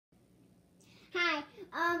Hi.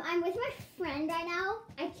 I'm with my friend right now.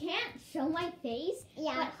 I can't show my face.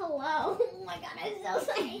 Yeah. But hello. Oh my god, I'm so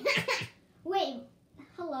sorry. Wait.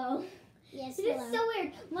 Hello. Yes. This is so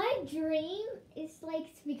weird. My dream is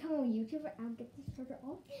like to become a YouTuber. I'll get this charger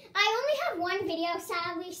off. I only have one video,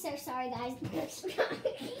 sadly. So sorry, guys. But my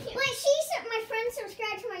friend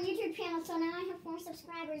subscribed to my YouTube channel, so now I have 4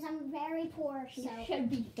 subscribers. I'm very poor. So you should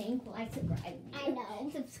be thankful I subscribed. I know.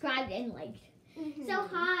 Subscribed and liked. So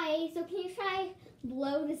hi. So can you try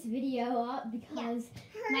blow this video up because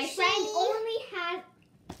my friend only has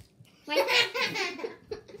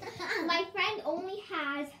my friend only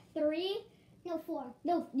has 4.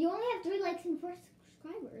 No, you only have 3 likes and 4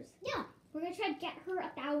 subscribers. Yeah. We're gonna try to get her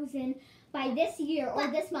 1,000 by this year or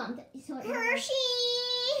this month. So Hershey.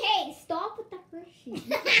 Hey, stop with the Hershey.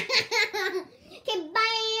 Okay,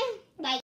 bye. Bye.